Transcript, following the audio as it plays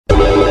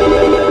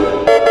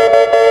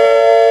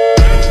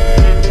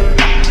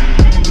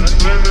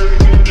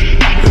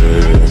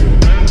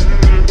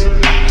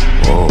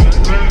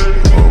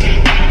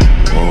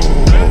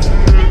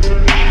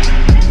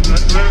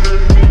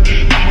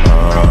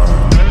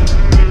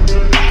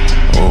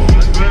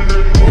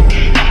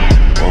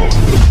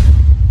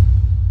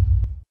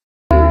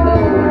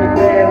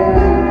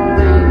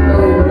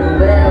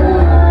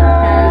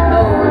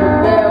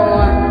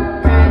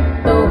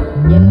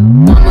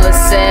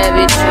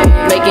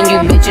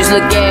bitches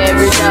look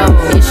average,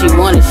 though. If she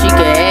want it, she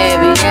can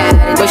have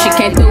it. But she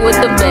can't throw it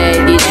the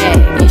baggage.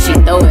 If she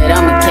throw it,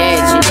 I'ma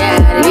catch it.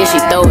 If she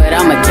throw it,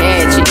 I'ma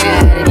catch it.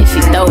 If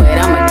she throw it,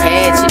 I'ma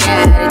catch it.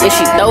 If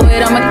she throw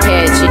it, I'ma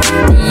catch it.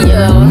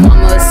 Yeah, I'm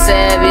a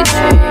savage,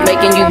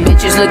 making you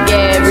bitches look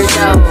average,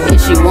 though.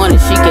 If she want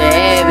it, she can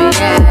have it.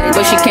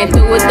 But she can't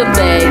throw it the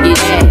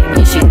baggage.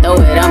 If she throw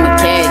it, I'ma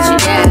catch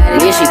it.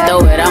 If she throw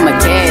it, I'ma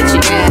catch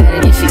it.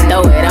 If she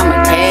throw it,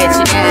 I'ma catch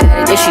it.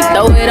 If she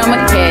throw it, I'ma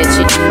catch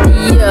it.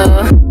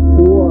 Yeah.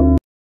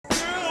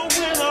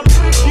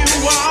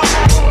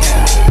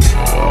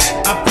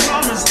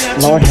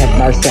 Lord have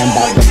mercy, I'm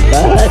about to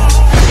bust.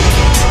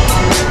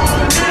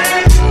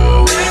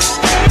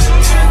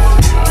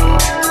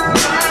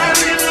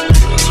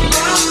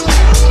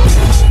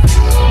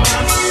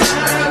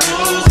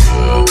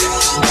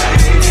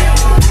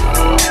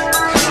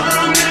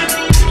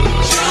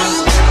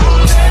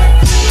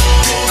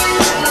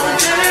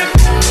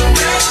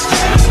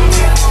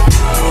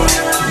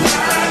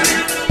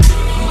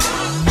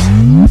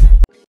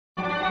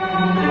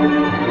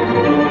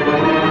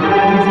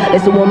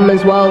 It's a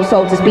woman's world,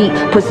 so to speak.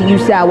 Pussy, you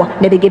sour.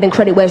 Never giving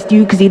credit where it's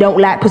due, cause you don't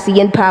like pussy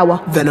in power.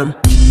 Venom.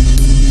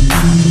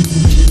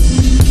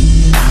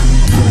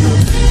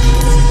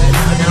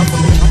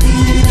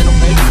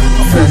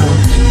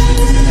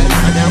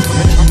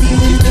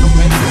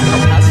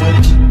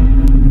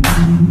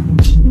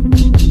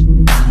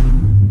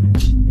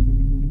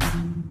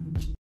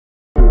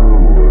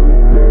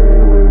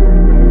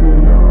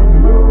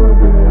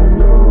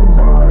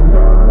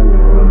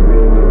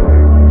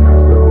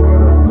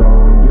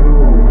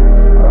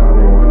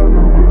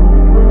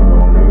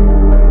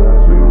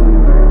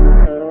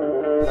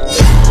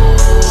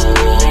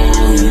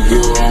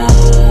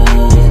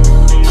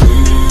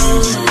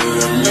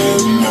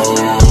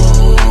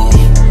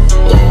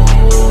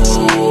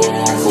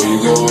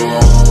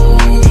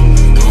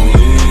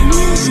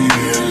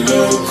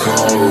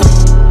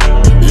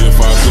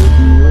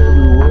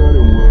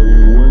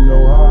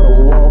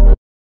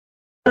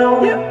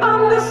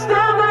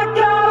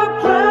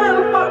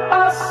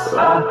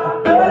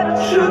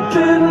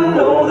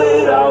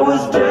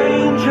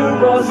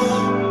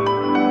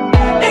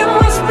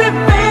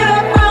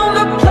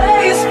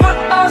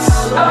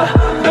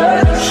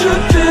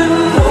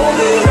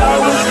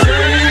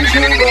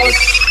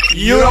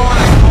 You don't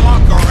wanna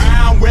walk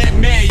around with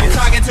me. You're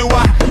talking to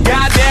a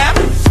goddamn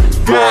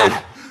god.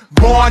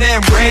 Born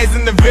and raised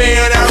in the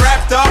Ville, that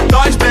wrapped up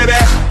Dutch, baby.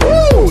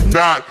 Woo,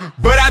 not.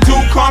 But I do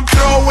come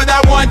through with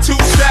that 1-2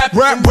 step.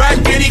 Rep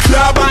any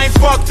club, I ain't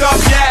fucked up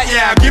yet.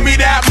 Yeah, give me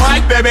that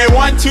mic, baby.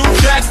 1-2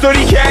 checks,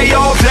 30K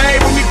all day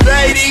when we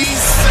play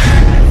these.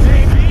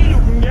 You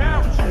can get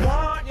what you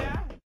want, yeah.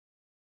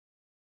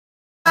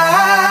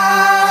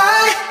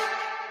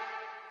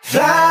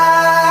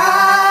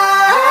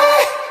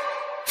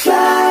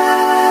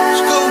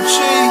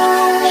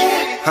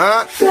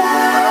 Huh?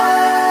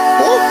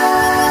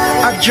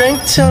 I drink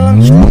till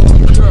I'm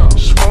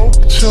smoke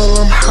till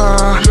I'm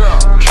high,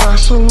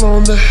 castle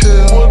on the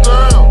hill,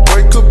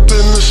 wake up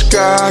in the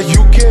sky.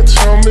 You can't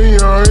tell me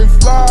I ain't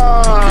fly.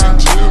 I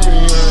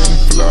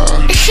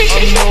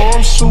know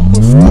I'm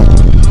super fly.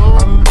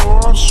 I know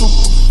I'm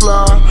super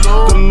fly. The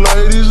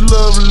ladies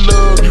love me.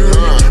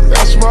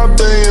 That's why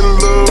they in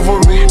love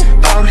with me.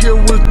 Out here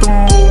with the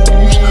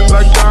moves,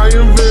 like I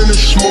invented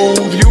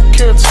smooth. You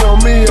can't tell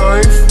me I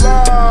ain't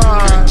fly.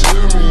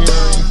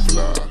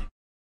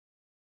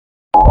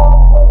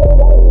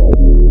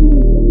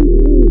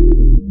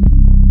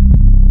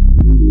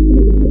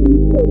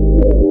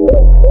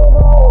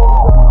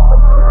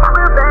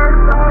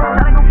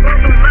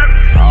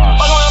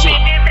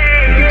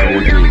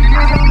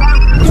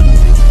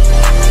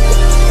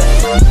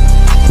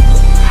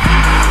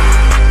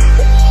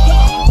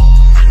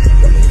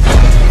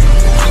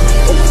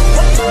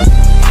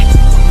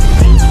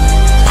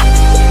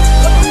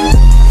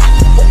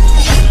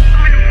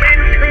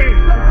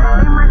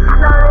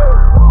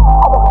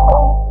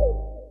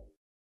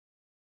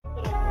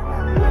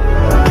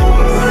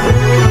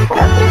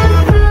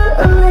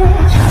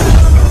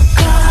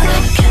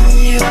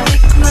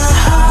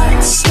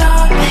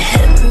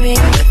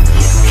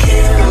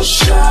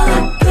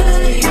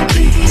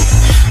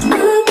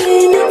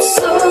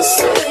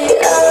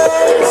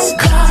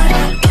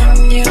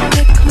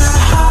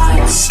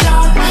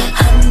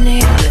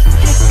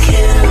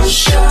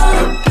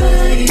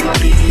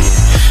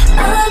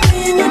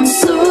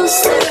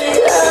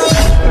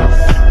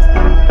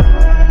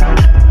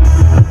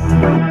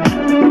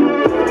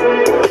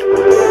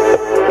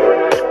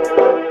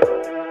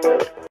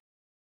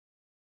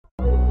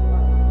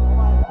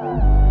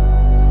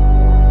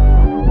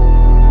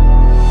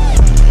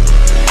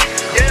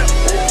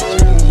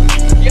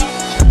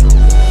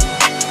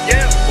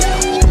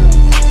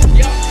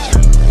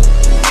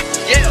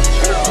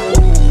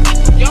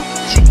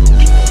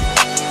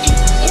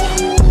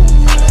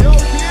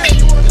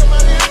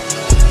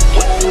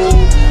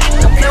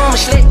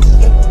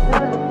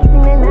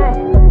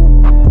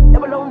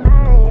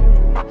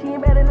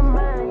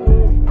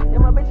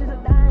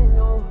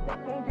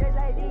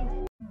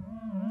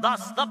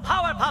 Thus, the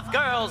Powerpuff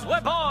Girls were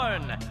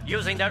born.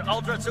 Using their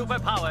ultra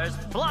superpowers,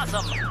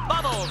 Blossom,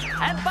 Bubbles,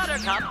 and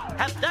Buttercup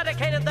have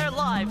dedicated their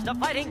lives to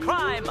fighting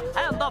crime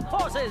and the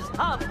forces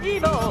of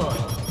evil.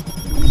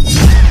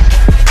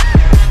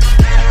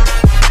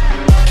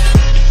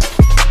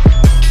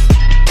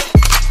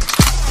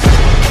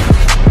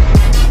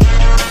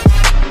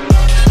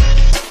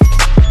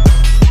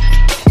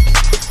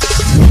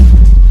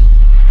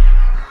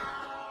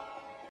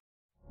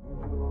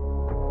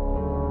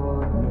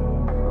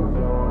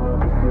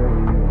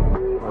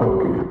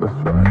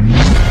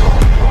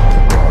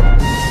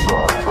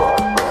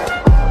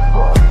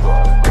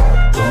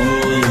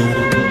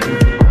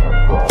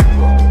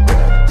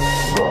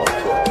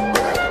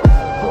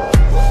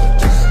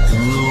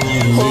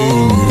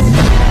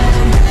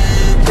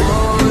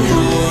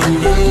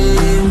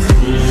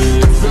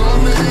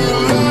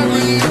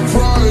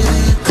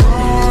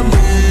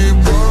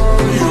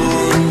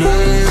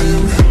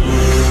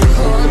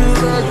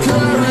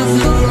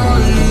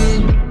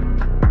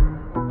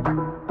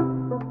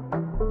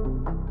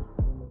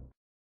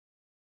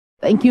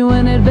 Thank you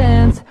in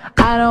advance,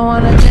 I don't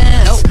wanna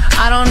dance.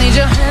 I don't need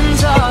your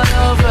hands all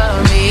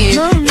over me.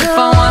 If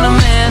I want a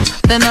man,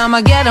 then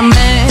I'ma get a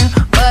man.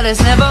 But it's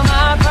never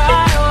my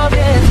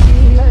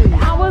priority.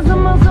 I was in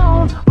my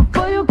zone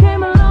before you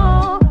came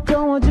along.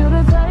 Don't want you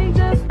to take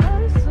this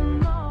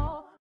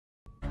personal.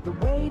 The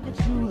way that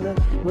you look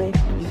when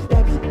your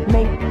steps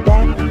make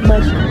that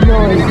much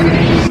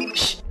noise.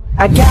 Shh,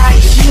 I got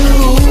you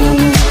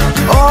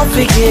all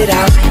figured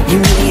out. You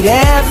need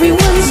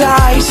everyone's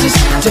eyes just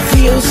to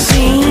feel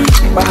seen.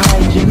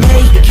 Behind your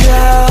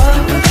makeup,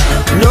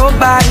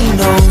 nobody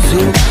knows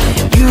who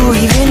you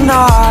even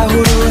are.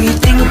 Who do you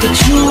think that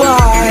you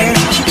are?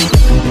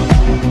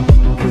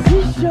 'Cause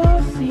it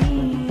sure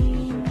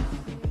seems.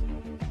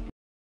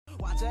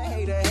 Watch a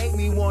hater hate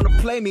me, wanna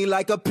play me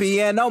like a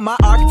piano. My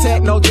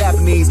architect, no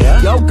Japanese.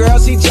 Yo girl,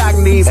 she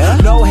Japanese.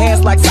 No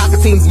hands like soccer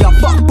teams. Young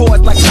fuck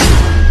boys like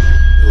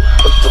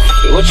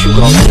What you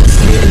gonna do?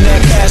 getting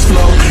that cash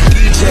flow.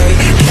 DJ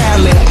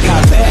Khaled,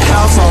 got that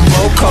house on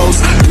both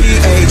coasts.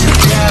 PH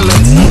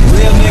Gallons,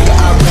 real nigga,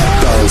 I rap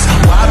those.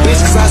 Why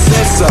bitch? 'Cause I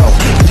said so.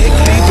 Dick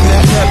deep in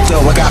that Pepto.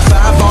 I got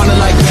 5 on it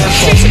like that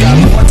folks. Got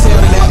more tail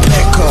than that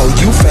Petco.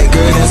 You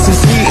faker than some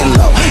sweet and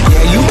low.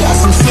 Yeah, you got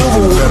some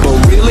silverware, but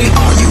really,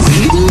 are you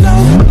eating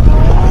though?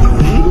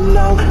 Eating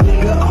though,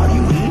 nigga, are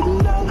you eating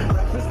though?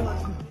 Breakfast,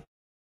 lunch.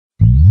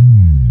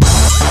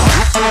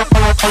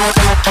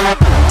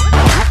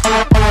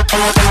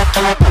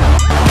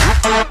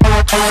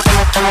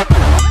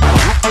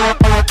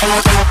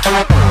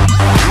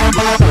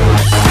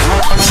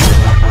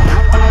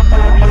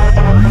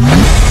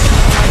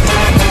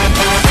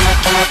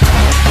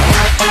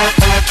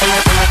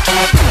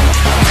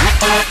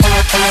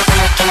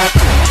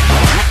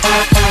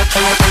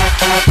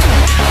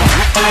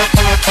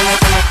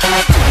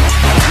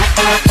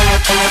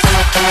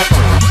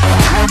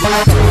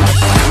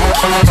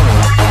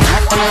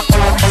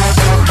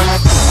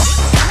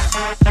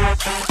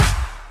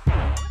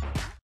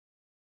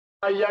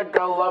 Моя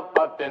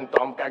голова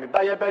винтом,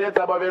 когда я перед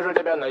собой вижу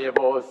тебя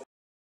наяву.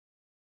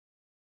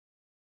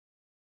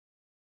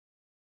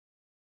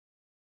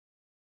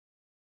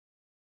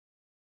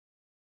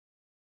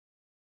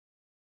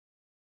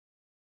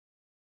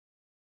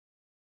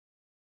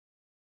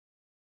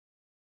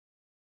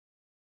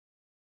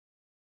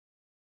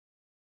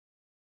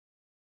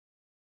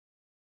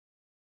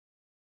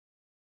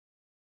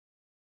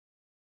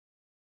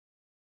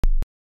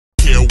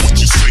 What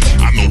you say,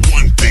 I know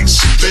one thing,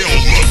 so they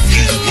don't love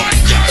you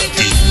like I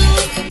do.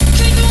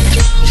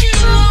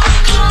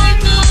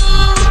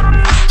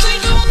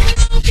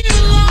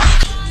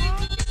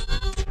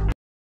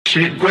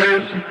 Shit,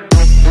 Gwen.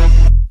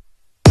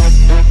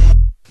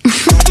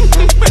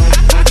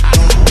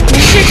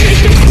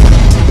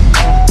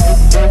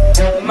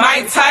 My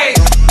type.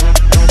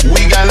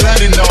 We got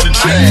London on the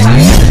track.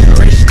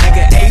 Rich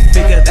nigga,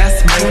 8-figure,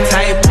 that's my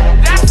type.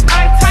 That's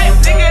my type,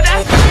 nigga,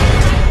 that's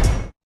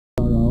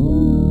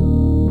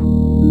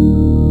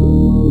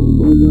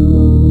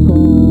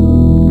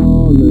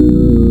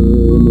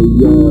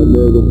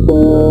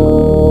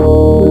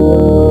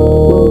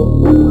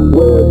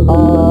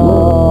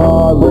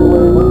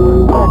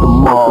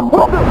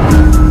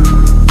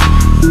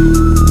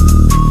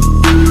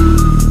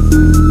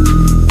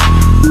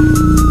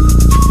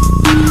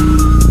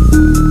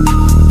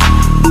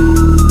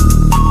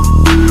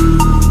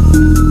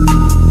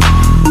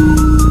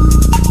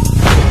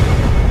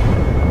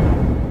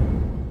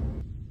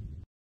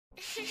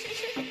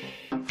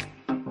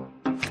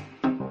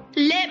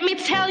Let me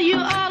tell you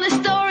all a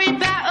story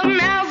about a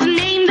mouse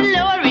named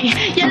Lori.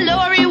 Yeah,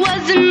 Lori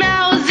was a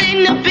mouse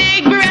in a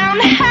big brown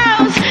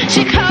house.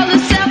 She called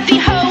herself the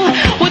hoe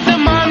with the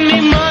money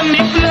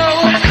flow.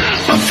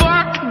 But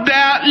fuck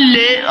that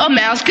little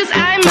mouse, 'cause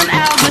I'm an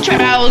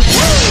albatross.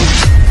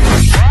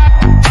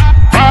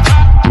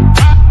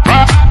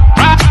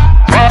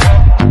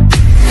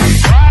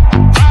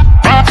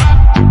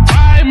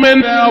 I'm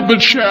an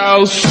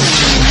albatross.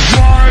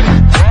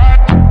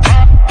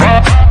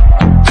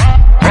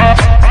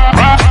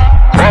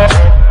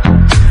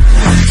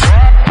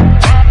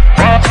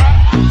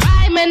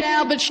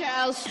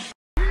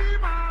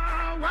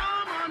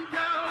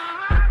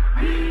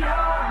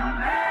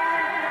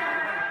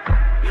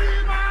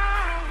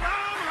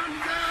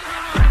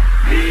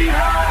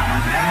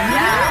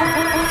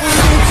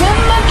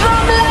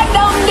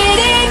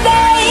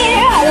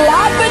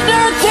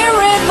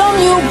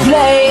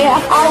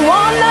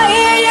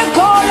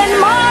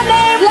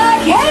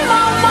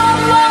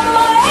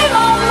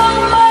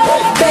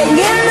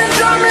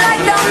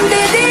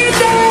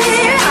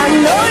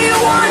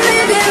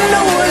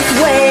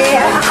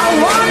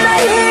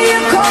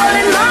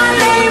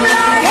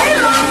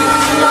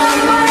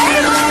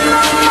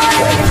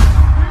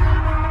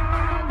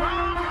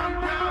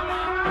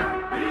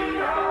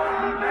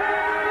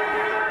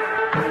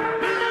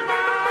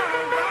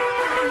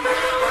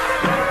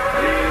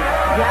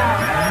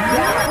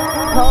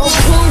 whole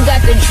crew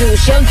got the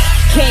juice, yo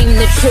came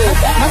the truth.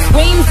 My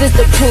screams is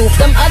the proof,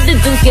 some other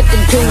dudes get the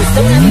juice.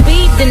 So I'm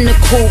beat in the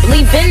coupe,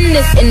 leaving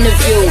this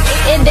interview.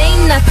 It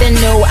ain't nothing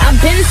new, I've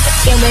been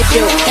f***ing with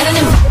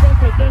you.